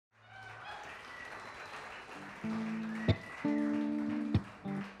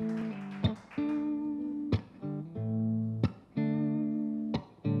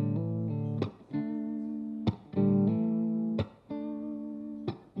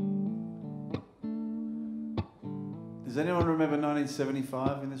Does anyone remember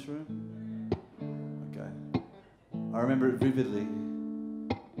 1975 in this room? Okay. I remember it vividly.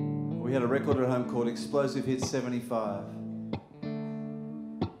 We had a record at home called Explosive Hits 75.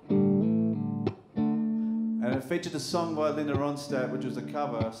 And it featured a song by Linda Ronstadt, which was a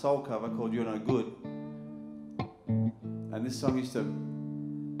cover, a soul cover called You're No Good. And this song used to,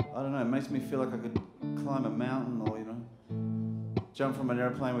 I don't know, it makes me feel like I could climb a mountain or, you know, jump from an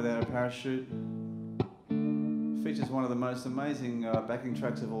airplane without a parachute. It features one of the most amazing backing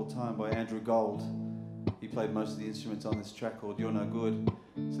tracks of all time by Andrew Gold. He played most of the instruments on this track called You're No Good.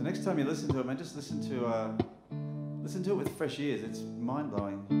 So next time you listen to it, man, just listen to it with fresh ears. It's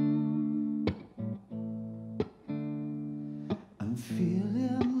mind-blowing. I'm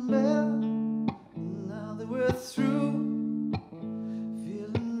feeling better now that we're through.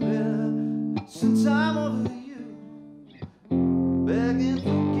 Feeling better since I'm over you. Begging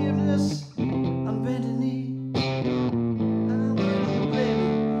forgiveness on bended knee. I wouldn't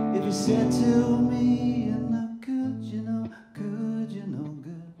blame you if you said to me, you're no good, you're no good, you're no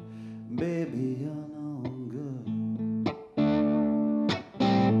good. Baby, you're no good.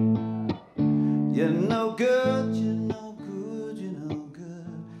 You're no good, you're no good, you're no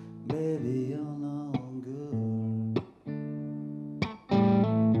good. Baby, you're no good.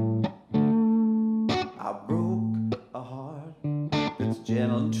 I broke a heart that's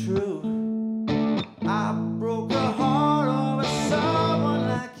gentle and true. I broke a heart over someone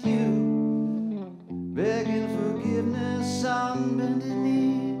like you. Begging forgiveness on bended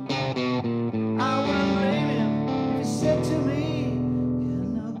knee. I wouldn't blame him if he said to me, you're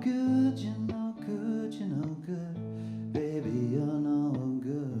no good, you're no good, you're no good. Baby, you're no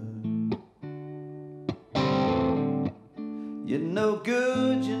good. You're no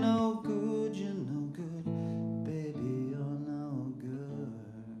good, you're no good, you're no good. Baby, you're no good.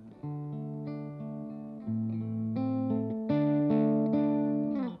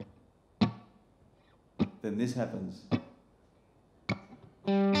 Then this happens.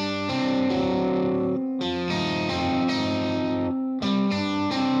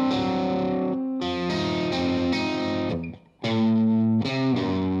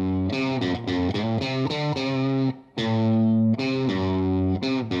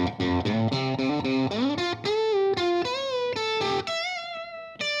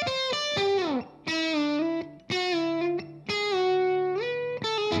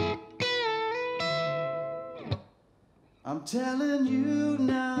 I'm telling you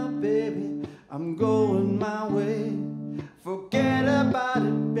now, baby, I'm going my way. Forget about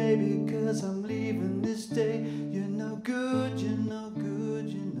it, baby, 'cause I'm leaving this day. You're no good, you're no good,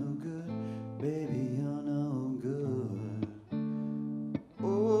 you're no good. Baby, you're no good.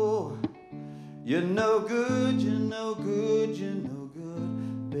 Oh, you're no good, you're no good, you're no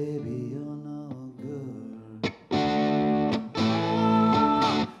good. Baby, you're no good.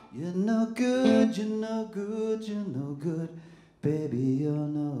 You're no good, you're no good, you're no good. Baby,